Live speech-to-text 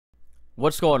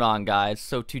What's going on, guys?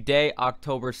 So today,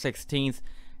 October 16th,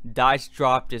 DICE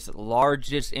dropped its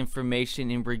largest information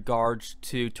in regards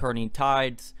to Turning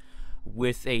Tides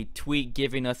with a tweet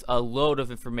giving us a load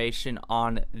of information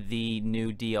on the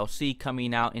new DLC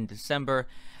coming out in December.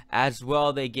 As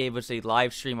well, they gave us a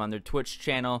live stream on their Twitch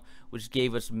channel, which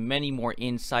gave us many more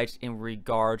insights in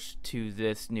regards to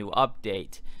this new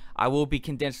update. I will be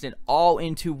condensing it all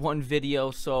into one video,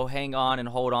 so hang on and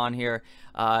hold on here.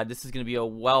 This is going to be a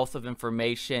wealth of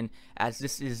information, as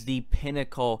this is the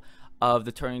pinnacle of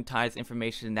the Turning Tides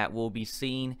information that we'll be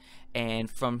seeing, and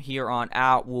from here on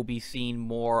out we'll be seeing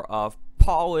more of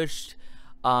polished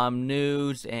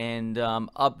news and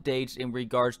updates in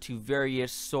regards to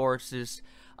various sources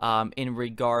in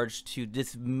regards to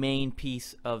this main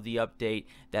piece of the update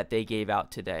that they gave out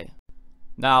today.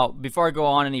 Now, before I go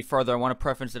on any further, I want to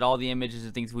preference that all the images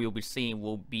and things we will be seeing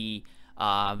will be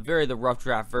the rough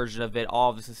draft version of it. All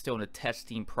of this is still in a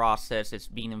testing process. It's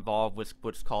being involved with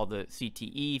what's called the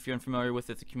CTE. If you're unfamiliar with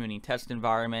it, it's a community test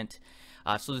environment.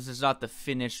 So this is not the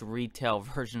finished retail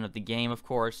version of the game, of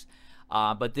course.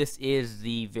 But this is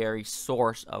the very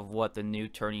source of what the new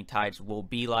Turning Tides will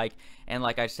be like. And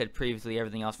like I said previously,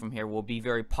 everything else from here will be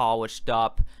very polished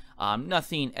up.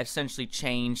 Nothing essentially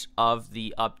changed of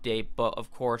the update, but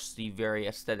of course the very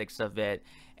aesthetics of it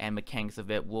and mechanics of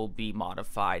it will be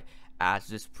modified as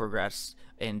this progresses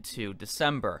into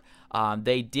December.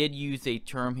 They did use a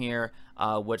term here,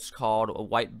 what's called a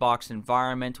white box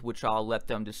environment, which I'll let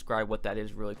them describe what that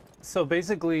is really. So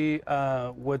basically,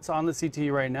 what's on the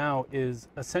CTE right now is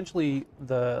essentially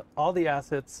all the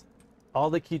assets, all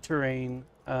the key terrain,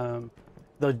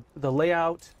 the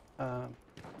layout,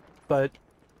 but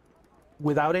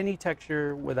without any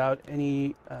texture, without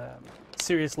any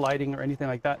serious lighting or anything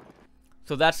like that.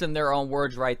 So that's in their own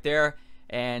words right there.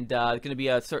 And it's going to be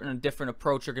a certain different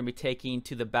approach you're going to be taking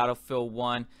to the Battlefield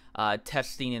 1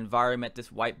 testing environment,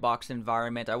 this white box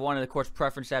environment. I wanted, of course,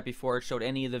 preference that before it showed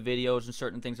any of the videos and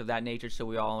certain things of that nature, so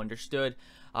we all understood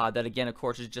that, again, of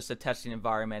course, is just a testing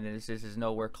environment, and this is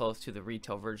nowhere close to the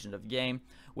retail version of the game,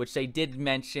 which they did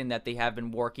mention that they have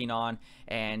been working on,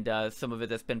 and some of it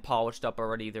that's been polished up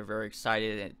already. They're very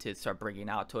excited to start bringing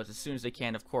out to us as soon as they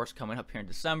can, of course, coming up here in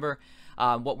December.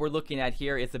 What we're looking at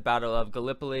here is the Battle of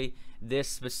Gallipoli, this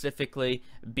specifically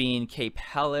being Cape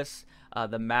Helles,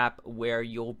 the map where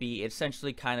you'll be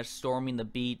essentially kind of storming the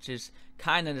beaches,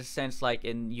 kind of in a sense like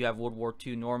you have World War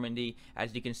II Normandy,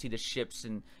 as you can see the ships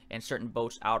and certain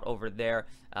boats out over there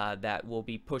that will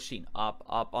be pushing up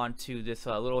onto this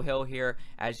little hill here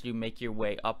as you make your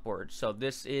way upward. So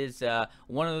this is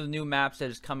one of the new maps that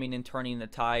is coming in Turning the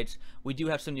Tides. We do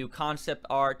have some new concept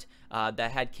art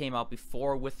that had came out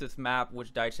before with this map,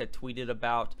 which DICE had tweeted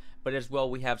about, but as well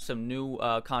we have some new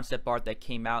concept art that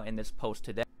came out in this post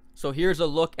today. So here's a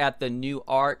look at the new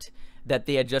art that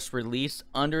they had just released.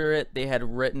 Under it, they had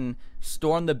written,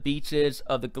 "Storm the beaches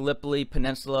of the Gallipoli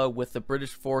Peninsula with the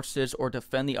British forces or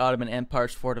defend the Ottoman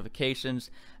Empire's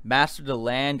fortifications. Master the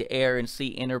land, air, and sea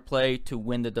interplay to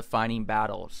win the defining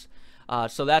battles."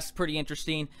 So that's pretty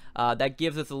interesting. That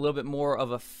gives us a little bit more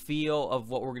of a feel of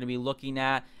what we're going to be looking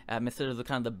at instead of the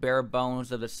kind of the bare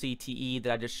bones of the CTE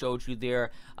that I just showed you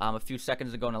there a few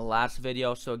seconds ago in the last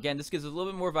video. So again, this gives us a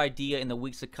little bit more of an idea in the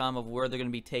weeks to come of where they're going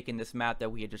to be taking this map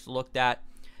that we had just looked at.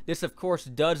 This, of course,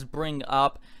 does bring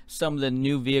up some of the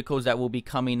new vehicles that will be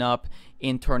coming up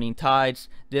in Turning Tides.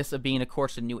 This being, of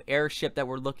course, a new airship that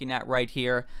we're looking at right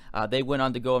here. They went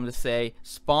on to go on to say,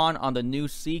 "Spawn on the new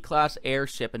C-Class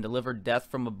airship and deliver death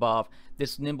from above.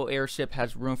 This nimble airship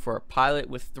has room for a pilot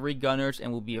with 3 gunners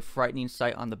and will be a frightening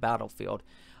sight on the battlefield."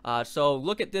 So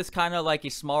look at this kind of like a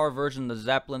smaller version of the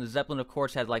Zeppelin. The Zeppelin, of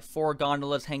course, had like 4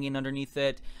 gondolas hanging underneath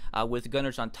it with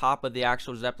gunners on top of the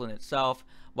actual Zeppelin itself.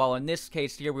 While in this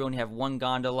case here, we only have 1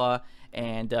 gondola,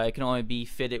 and it can only be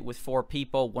fitted with 4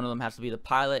 people. One of them has to be the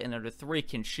pilot, and the other 3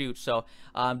 can shoot. So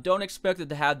don't expect it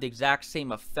to have the exact same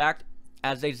effect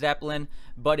as a Zeppelin,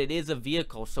 but it is a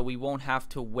vehicle, so we won't have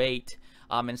to wait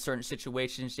in certain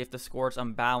situations if the score is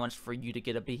unbalanced for you to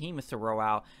get a behemoth to row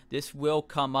out. This will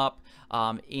come up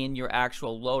in your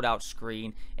actual loadout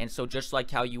screen, and so just like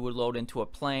how you would load into a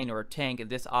plane or a tank,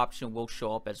 this option will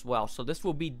show up as well. So this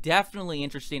will be definitely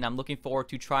interesting. I'm looking forward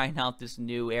to trying out this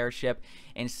new airship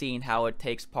and seeing how it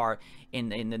takes part in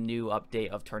the new update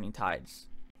of Turning Tides.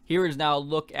 Here is now a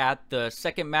look at the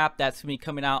second map that's going to be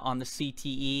coming out on the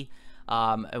CTE,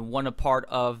 one a part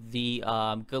of the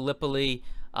Gallipoli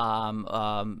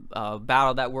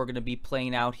battle that we're going to be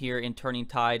playing out here in Turning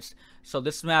Tides. So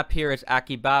this map here is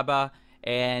Akibaba,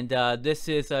 and this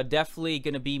is definitely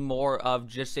going to be more of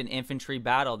just an infantry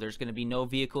battle. There's going to be no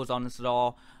vehicles on this at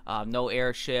all, no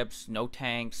airships, no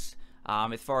tanks,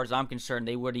 As far as I'm concerned,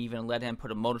 they wouldn't even let him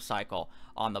put a motorcycle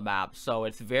on the map. So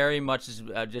it's very much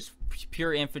just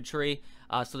pure infantry.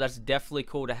 So that's definitely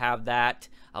cool to have that,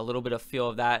 a little bit of feel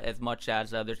of that, as much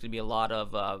as there's going to be a lot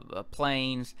of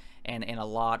planes and a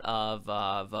lot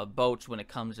of boats when it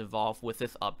comes involved with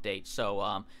this update.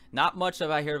 So not much have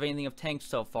I heard of anything of tanks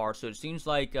so far. So it seems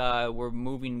like we're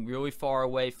moving really far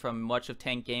away from much of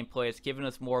tank gameplay. It's given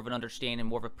us more of an understanding,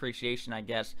 more of appreciation, I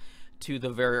guess, to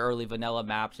the very early vanilla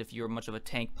maps, if you're much of a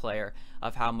tank player,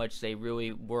 of how much they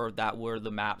really were the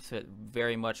maps that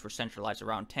very much were centralized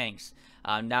around tanks.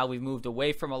 Now we've moved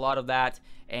away from a lot of that,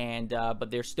 and but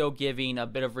they're still giving a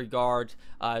bit of regard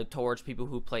towards people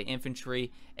who play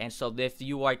infantry. And so if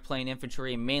you like playing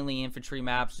infantry, mainly infantry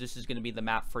maps, this is going to be the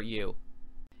map for you.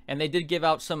 And they did give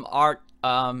out some art,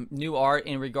 new art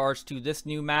in regards to this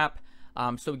new map.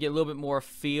 So we get a little bit more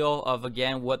feel of,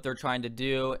 again, what they're trying to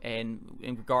do, and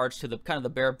in regards to the kind of the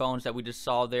bare bones that we just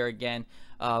saw there again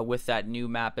with that new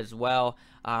map as well.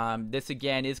 This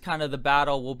again is kind of the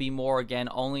battle will be more again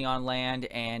only on land,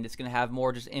 and it's going to have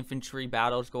more just infantry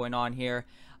battles going on here.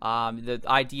 The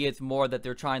idea is more that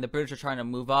the British are trying to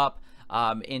move up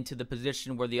into the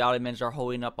position where the Ottomans are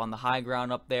holding up on the high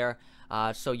ground up there.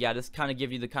 So yeah, this kind of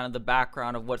gives you the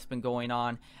background of what's been going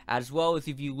on, as well as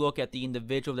if you look at the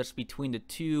individual that's between the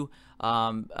two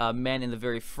men in the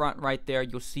very front right there,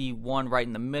 you'll see one right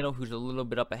in the middle who's a little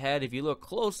bit up ahead. If you look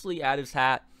closely at his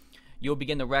hat, you'll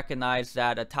begin to recognize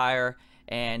that attire,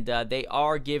 and they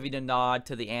are giving a nod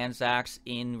to the Anzacs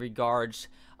in regards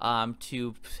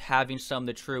to having some of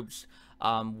the troops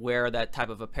wear that type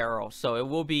of apparel. So it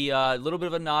will be a little bit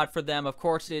of a nod for them. Of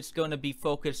course, it's going to be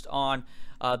focused on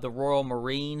the Royal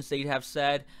Marines, they have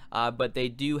said, but they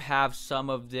do have some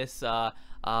of this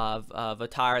of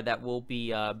attire that will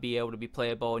be able to be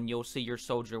playable, and you'll see your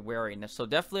soldier wearing this. So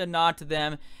definitely a nod to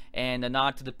them, and a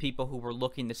nod to the people who were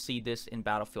looking to see this in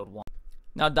Battlefield 1.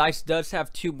 Now, DICE does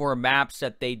have 2 more maps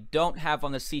that they don't have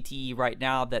on the CTE right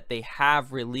now that they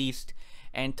have released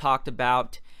and talked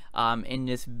about in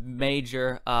this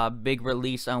major big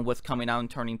release on what's coming out in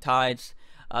Turning Tides.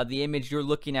 The image you're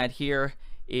looking at here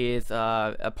is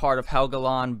a part of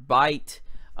Helgoland Bight,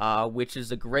 which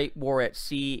is a great war at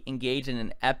sea, engaged in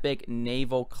an epic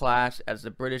naval clash as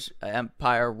the British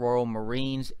Empire Royal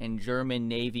Marines and German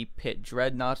Navy pit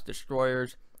dreadnoughts,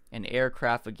 destroyers, and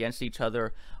aircraft against each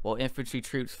other, while infantry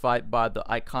troops fight by the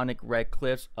iconic red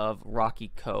cliffs of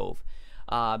Rocky Cove.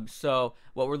 So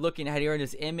what we're looking at here in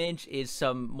this image is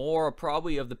some more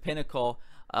probably of the pinnacle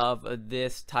of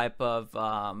this type of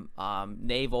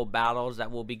naval battles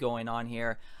that will be going on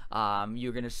here.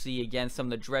 You're going to see again some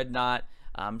of the dreadnought,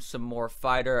 some more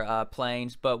fighter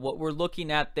planes, but what we're looking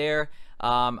at there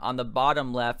on the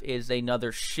bottom left is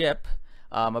another ship,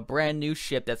 a brand new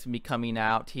ship that's going to be coming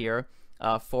out here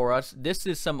for us. This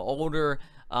is some older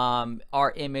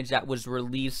art image that was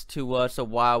released to us a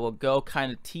while ago,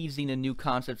 kind of teasing the new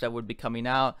concepts that would be coming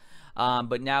out.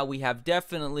 But now we have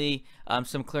definitely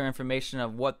some clear information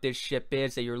of what this ship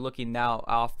is that you're looking now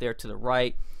off there to the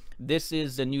right. This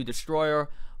is the new destroyer.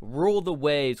 Rule the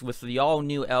waves with the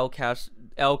all-new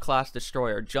L-class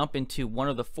destroyer. Jump into one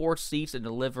of the 4 seats and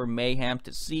deliver mayhem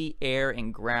to sea, air,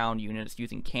 and ground units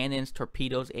using cannons,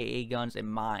 torpedoes, AA guns,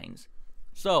 and mines.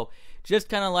 So, just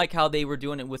kind of like how they were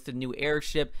doing it with the new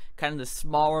airship, kind of the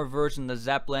smaller version of the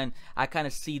Zeppelin, I kind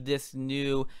of see this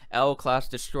new L-class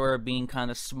destroyer being kind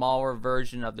of smaller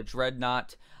version of the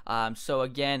Dreadnought. So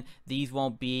again, these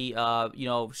won't be, you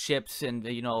know, ships and,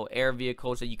 you know, air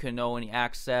vehicles that you can only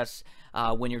access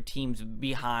when your team's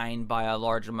behind by a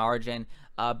larger margin.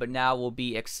 But now will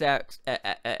be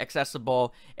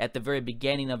accessible at the very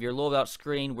beginning of your loadout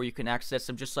screen, where you can access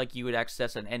them just like you would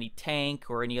access on any tank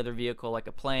or any other vehicle like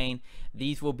a plane.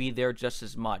 These will be there just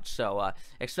as much. So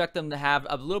expect them to have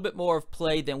a little bit more of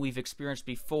play than we've experienced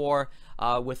before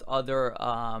with other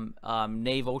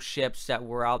naval ships that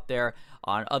were out there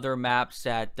on other maps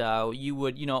that you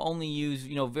would, you know, only use,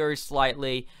 you know, very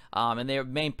slightly, and their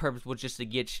main purpose was just to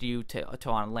get you to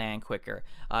on land quicker.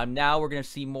 Now we're going to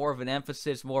see more of an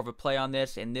emphasis, more of a play on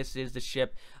this, and this is the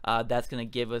ship that's going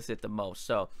to give us it the most.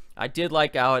 So I did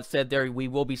like how it said there we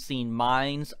will be seeing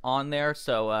mines on there.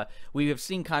 So we have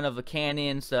seen kind of the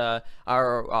cannons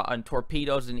on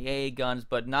torpedoes and the AA guns,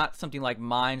 but not something like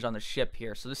mines on the ship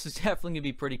here. So this is definitely going to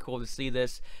be pretty cool to see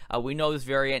this. We know this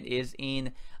variant is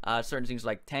in certain things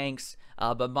like tanks,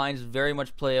 but mines very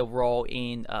much play a role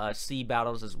in sea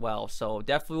battles as well. So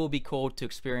definitely will be cool to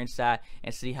experience that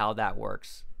and see how that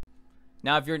works.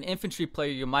 Now, if you're an infantry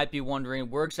player, you might be wondering,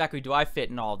 where exactly do I fit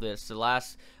in all this? The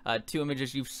last two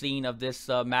images you've seen of this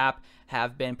map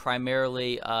have been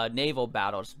primarily naval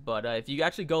battles. But if you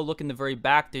actually go look in the very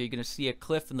back there, you're going to see a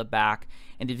cliff in the back.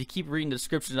 And if you keep reading the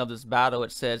description of this battle,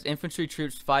 it says, infantry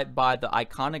troops fight by the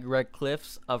iconic red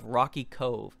cliffs of Rocky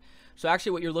Cove. So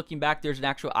actually what you're looking back, there's an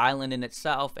actual island in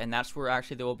itself, and that's where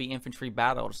actually there will be infantry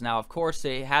battles. Now, of course,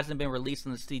 it hasn't been released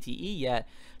on the CTE yet,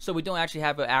 so we don't actually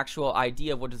have an actual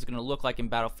idea of what it's going to look like in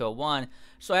Battlefield 1.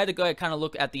 So I had to go ahead and kind of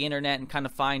look at the internet and kind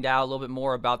of find out a little bit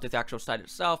more about this actual site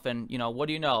itself. And, you know, what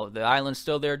do you know? The island's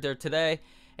still there today.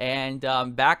 And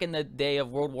back in the day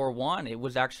of World War I, it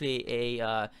was actually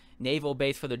a naval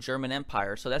base for the German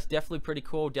Empire. So that's definitely pretty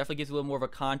cool. Definitely gives a little more of a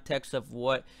context of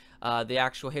what the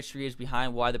actual history is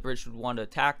behind why the British would want to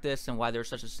attack this, and why there's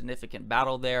such a significant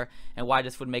battle there, and why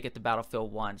this would make it to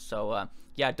Battlefield 1. So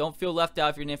yeah, don't feel left out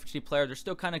if you're an infantry player. They're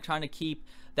still kind of trying to keep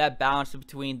that balance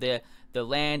between the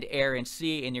land, air, and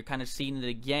sea, and you're kind of seeing it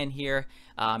again here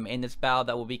in this battle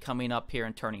that will be coming up here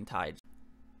in Turning Tides.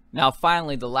 Now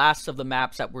finally, the last of the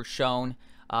maps that were shown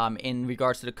in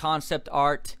regards to the concept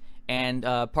art, and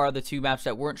part of the two maps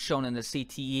that weren't shown in the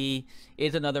CTE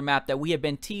is another map that we have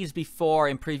been teased before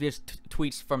in previous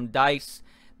tweets from DICE.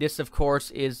 This, of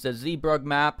course, is the Zeebrugge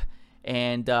map,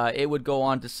 and it would go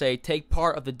on to say, take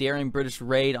part of the daring British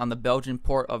raid on the Belgian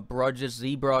port of Bruges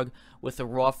Zeebrugge with the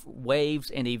rough waves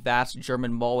and a vast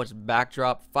German mole as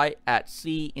backdrop. Fight at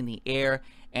sea, in the air,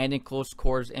 and in close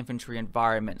quarters infantry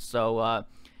environment. So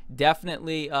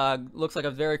definitely looks like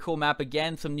a very cool map.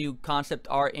 Again, some new concept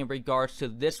art in regards to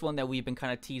this one that we've been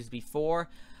kind of teased before.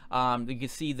 You can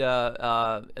see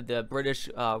the British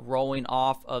rolling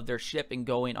off of their ship and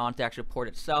going onto the actual port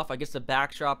itself. I guess the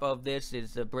backdrop of this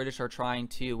is the British are trying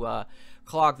to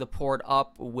clog the port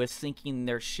up with sinking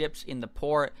their ships in the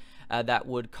port. That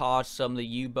would cause some of the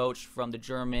U-boats from the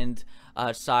German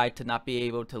side to not be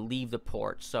able to leave the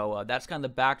port. So that's kind of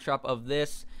the backdrop of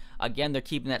this. Again, they're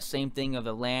keeping that same thing of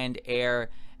the land, air,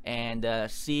 and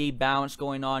sea balance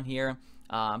going on here.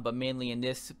 But mainly in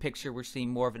this picture, we're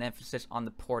seeing more of an emphasis on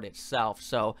the port itself.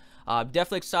 So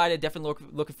definitely excited, definitely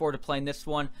looking forward to playing this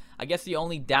one. I guess the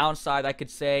only downside I could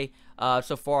say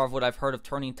so far of what I've heard of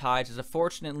Turning Tides is,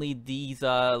 unfortunately, these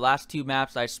last two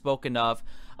maps I've spoken of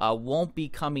won't be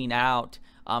coming out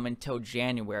until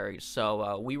January.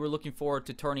 So we were looking forward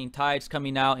to Turning Tides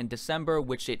coming out in December,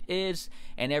 which it is,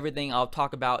 and everything I'll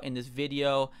talk about in this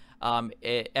video,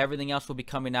 everything else will be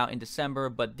coming out in December.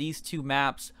 But these two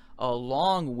maps,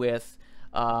 along with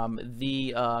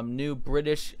the new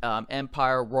British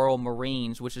Empire Royal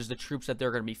Marines, which is the troops that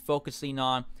they're going to be focusing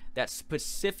on, that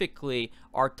specifically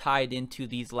are tied into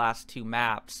these last two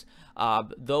maps.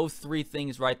 Those three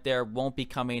things right there won't be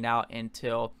coming out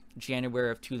until January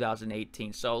of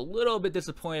 2018. So a little bit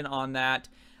disappointed on that,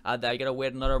 that I gotta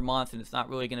wait another month and it's not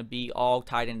really going to be all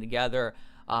tied in together.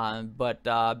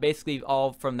 But basically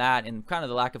all from that and kind of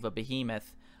the lack of a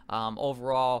behemoth.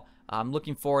 Overall, I'm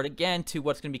looking forward again to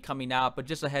what's going to be coming out, but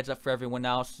just a heads up for everyone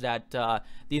else that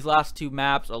these last two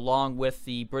maps, along with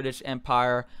the British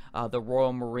Empire, the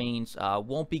Royal Marines,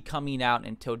 won't be coming out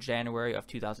until January of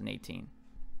 2018.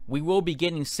 We will be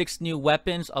getting 6 new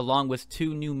weapons along with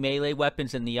 2 new melee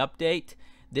weapons in the update.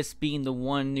 This being the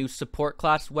one new support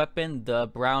class weapon, the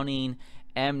Browning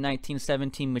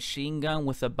M1917 machine gun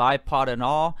with a bipod and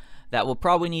all. That will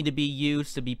probably need to be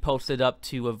used to be posted up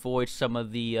to avoid some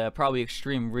of the probably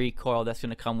extreme recoil that's going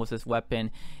to come with this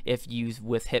weapon if used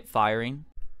with hip firing.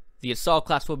 The assault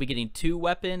class will be getting 2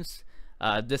 weapons.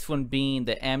 This one being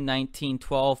the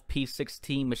M1912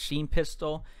 P16 machine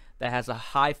pistol that has a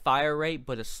high fire rate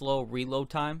but a slow reload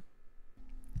time,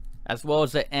 as well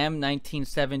as the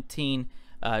M1917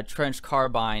 trench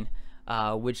carbine,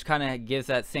 which kind of gives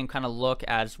that same kind of look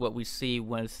as what we see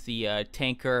with the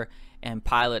tanker and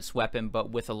pilot's weapon, but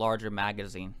with a larger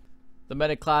magazine. The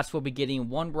medic class will be getting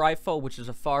 1 rifle, which is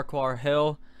a Farquhar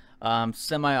Hill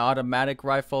semi-automatic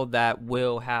rifle that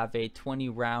will have a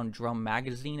 20-round drum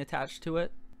magazine attached to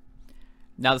it.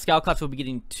 Now the scout class will be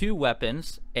getting 2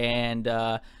 weapons, and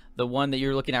the one that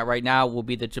you're looking at right now will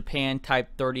be the Japan Type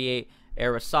 38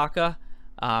 Arisaka.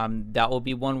 That will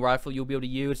be 1 rifle you'll be able to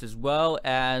use, as well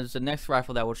as the next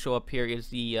rifle that will show up here is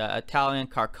the Italian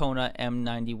Carcona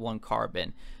M91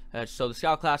 Carbine. So the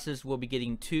scout classes will be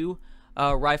getting 2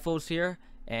 rifles here,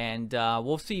 and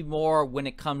we'll see more when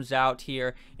it comes out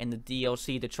here in the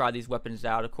DLC to try these weapons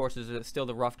out. Of course, there's still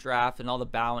the rough draft, and all the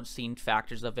balancing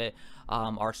factors of it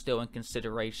are still in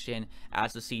consideration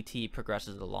as the CT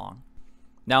progresses along.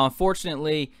 Now,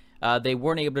 unfortunately, They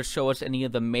weren't able to show us any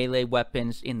of the melee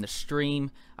weapons in the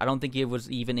stream. I don't think it was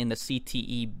even in the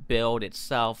CTE build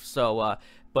itself. So,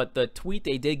 but the tweet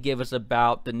they did give us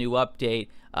about the new update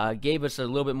gave us a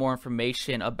little bit more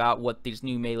information about what these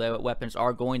new melee weapons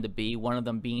are going to be. One of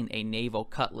them being a naval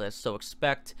cutlass. So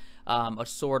expect a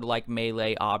sword-like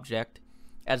melee object,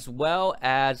 as well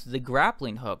as the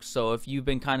grappling hook. So if you've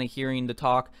been kind of hearing the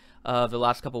talk of the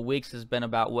last couple of weeks has been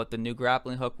about what the new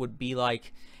grappling hook would be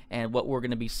like, and what we're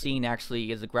going to be seeing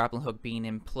actually is the grappling hook being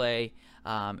in play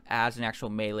as an actual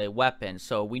melee weapon.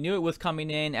 So we knew it was coming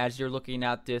in. As you're looking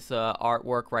at this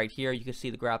artwork right here, you can see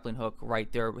the grappling hook right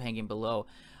there hanging below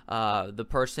the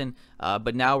person,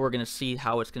 but now we're going to see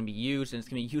how it's going to be used, and it's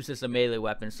going to be used as a melee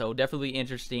weapon. So definitely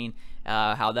interesting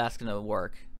how that's going to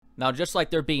work. Now, just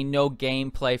like there being no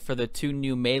gameplay for the 2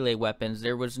 new melee weapons,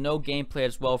 there was no gameplay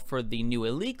as well for the new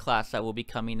elite class that will be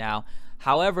coming out.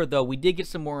 However, though, we did get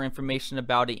some more information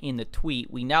about it in the tweet.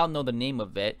 We now know the name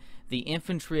of it: the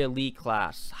Infantry Elite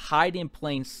class. Hide in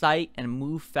plain sight and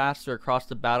move faster across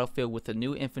the battlefield with the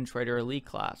new Infiltrator Elite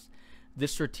class.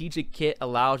 This strategic kit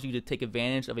allows you to take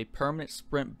advantage of a permanent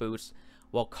sprint boost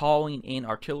while calling in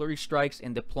artillery strikes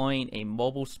and deploying a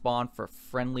mobile spawn for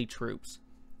friendly troops.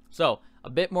 So, a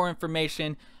bit more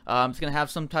information. It's going to have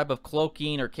some type of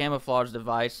cloaking or camouflage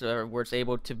device where it's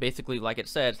able to basically, like it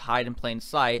says, hide in plain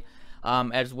sight,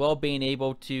 as well being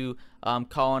able to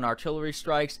call in artillery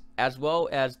strikes, as well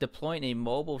as deploying a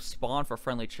mobile spawn for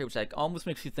friendly troops. That almost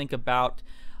makes you think about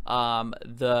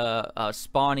the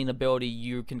spawning ability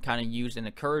you can kind of use in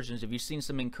incursions. If you've seen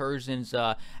some incursions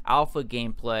alpha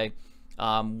gameplay,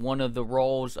 one of the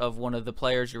roles of one of the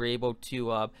players, you're able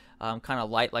to kind of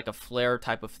light like a flare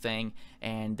type of thing,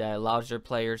 and allows your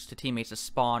players to teammates to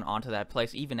spawn onto that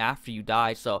place even after you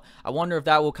die. So I wonder if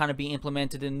that will kind of be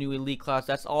implemented in the new elite class.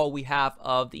 That's all we have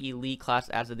of the elite class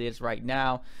as it is right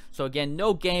now. So again,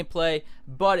 no gameplay,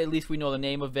 but at least we know the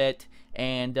name of it.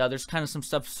 And there's kind of some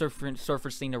stuff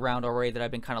surfacing around already that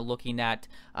I've been kind of looking at,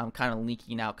 kind of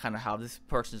leaking out kind of how this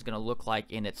person is going to look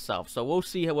like in itself. So we'll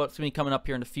see what's going to be coming up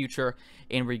here in the future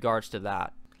in regards to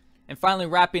that. And finally,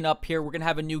 wrapping up here, we're going to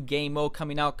have a new game mode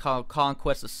coming out called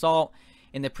Conquest Assault.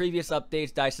 In the previous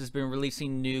updates, DICE has been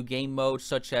releasing new game modes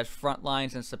such as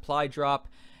Frontlines and Supply Drop.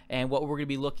 And what we're going to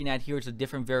be looking at here is a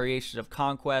different variation of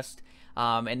Conquest.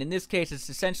 And in this case, it's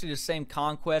essentially the same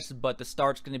Conquest, but the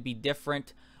start's going to be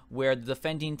different, where the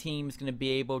defending team is going to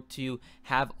be able to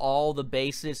have all the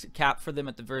bases capped for them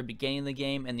at the very beginning of the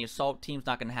game, and the assault team's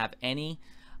not going to have any.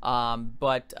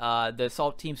 But the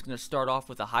assault team's going to start off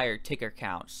with a higher ticker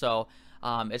count. So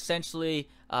essentially,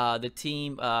 the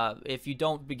team, if you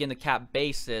don't begin to cap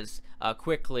bases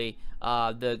quickly,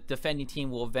 the defending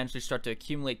team will eventually start to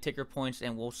accumulate ticker points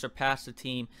and will surpass the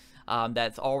team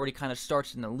that's already kind of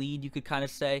starts in the lead, you could kind of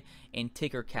say, in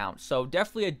ticker count. So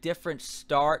definitely a different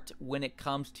start when it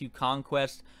comes to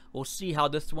Conquest. We'll see how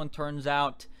this one turns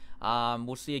out.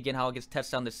 We'll see again how it gets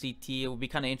tested on the CT. It will be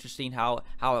kind of interesting how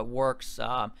it works.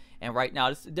 And right now,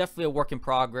 it's definitely a work in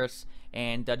progress.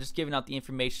 And just giving out the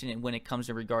information and when it comes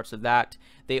in regards to that.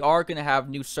 They are going to have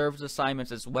new service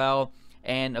assignments as well.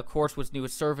 And of course, with new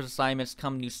service assignments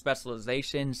come new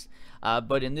specializations.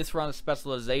 But in this round of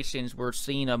specializations, we're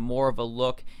seeing more of a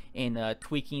look in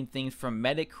tweaking things from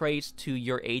medic crates to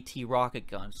your AT rocket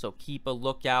gun. So keep a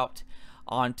lookout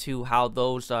onto how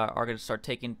those are going to start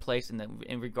taking place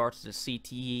in regards to the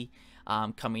CTE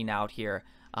coming out here.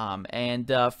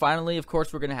 And finally, of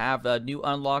course, we're going to have new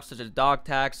unlocks such as dog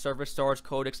tags, service stars,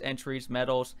 codex entries,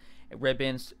 medals,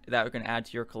 ribbons that we're going to add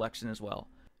to your collection as well.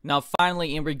 Now,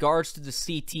 finally, in regards to the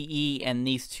CTE and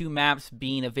these 2 maps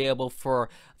being available for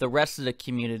the rest of the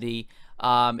community,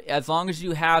 as long as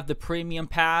you have the premium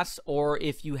pass, or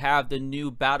if you have the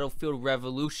new Battlefield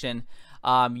Revolution,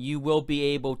 you will be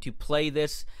able to play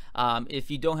this. If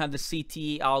you don't have the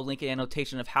CTE, I'll link an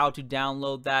annotation of how to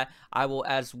download that. I will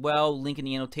as well link in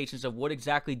the annotations of what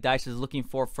exactly DICE is looking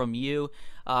for from you.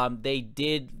 They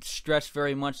did stress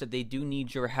very much that they do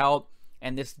need your help,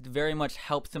 and this very much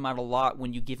helps them out a lot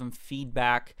when you give them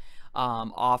feedback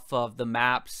off of the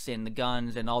maps and the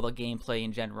guns and all the gameplay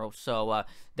in general. So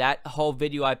that whole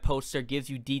video I post there gives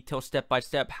you detailed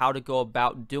step-by-step how to go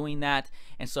about doing that,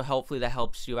 and so hopefully that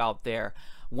helps you out there.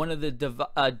 One of the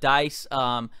DICE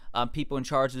people in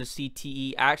charge of the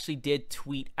CTE actually did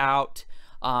tweet out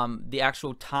the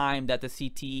actual time that the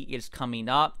CTE is coming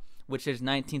up, which is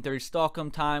 1930 Stockholm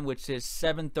time, which is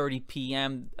 7:30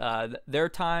 p.m. Their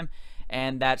time,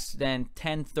 and that's then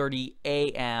 10:30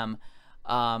 a.m.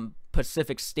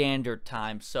 Pacific Standard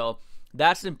Time. So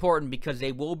that's important because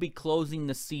they will be closing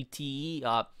the CTE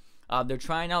up. They're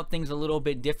trying out things a little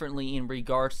bit differently in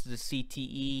regards to the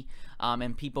CTE.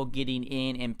 and people getting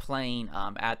in and playing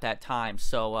at that time.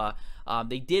 So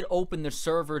they did open the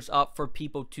servers up for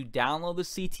people to download the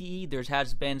CTE. There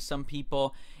has been some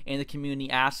people in the community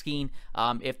asking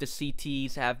if the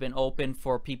CTEs have been open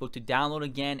for people to download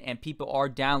again, and people are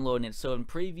downloading it. So in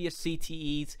previous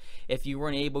CTEs, if you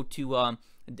weren't able to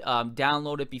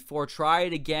download it before, try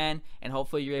it again, and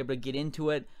hopefully you're able to get into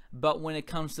it. But when it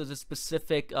comes to the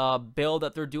specific build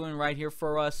that they're doing right here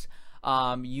for us,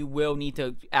 you will need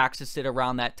to access it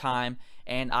around that time,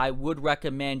 and I would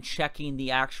recommend checking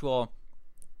the actual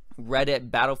Reddit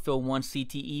Battlefield 1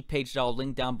 CTE page that I'll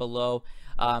link down below.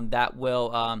 That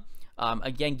will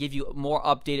again give you more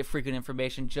updated frequent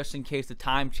information just in case the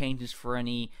time changes for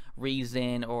any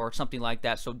reason or something like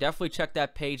that. So definitely check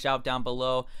that page out down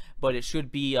below, but it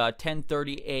should be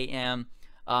 10:30 a.m.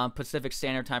 Pacific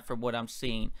Standard Time from what I'm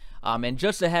seeing. And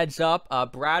just a heads up,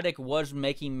 Braddock was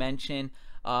making mention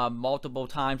multiple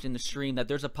times in the stream that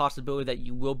there's a possibility that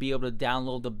you will be able to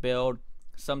download the build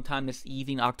sometime this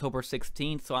evening, October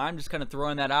 16th. So I'm just kind of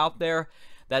throwing that out there.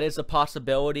 That is a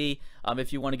possibility.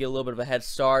 If you want to get a little bit of a head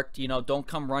start, you know, don't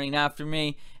come running after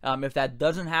me. If that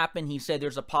doesn't happen, he said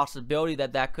there's a possibility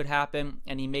that that could happen,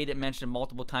 and he made it mention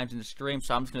multiple times in the stream.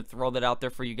 So I'm just going to throw that out there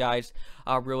for you guys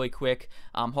really quick.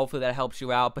 Hopefully that helps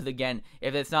you out. But again,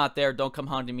 if it's not there, don't come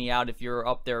hunting me out if you're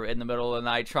up there in the middle of the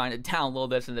night trying to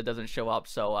download this and it doesn't show up.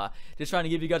 So just trying to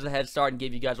give you guys a head start and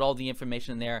give you guys all the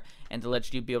information there, and to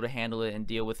let you be able to handle it and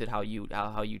deal with it how you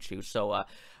choose. So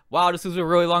wow, this was a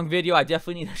really long video. I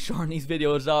definitely need to shorten these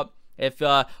videos up. If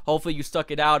hopefully you stuck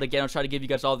it out. Again, I'll try to give you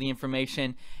guys all the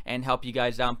information and help you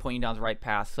guys out, point you down the right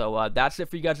path. So that's it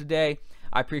for you guys today.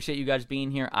 I appreciate you guys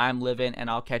being here. I'm Livin', and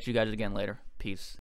I'll catch you guys again later. Peace.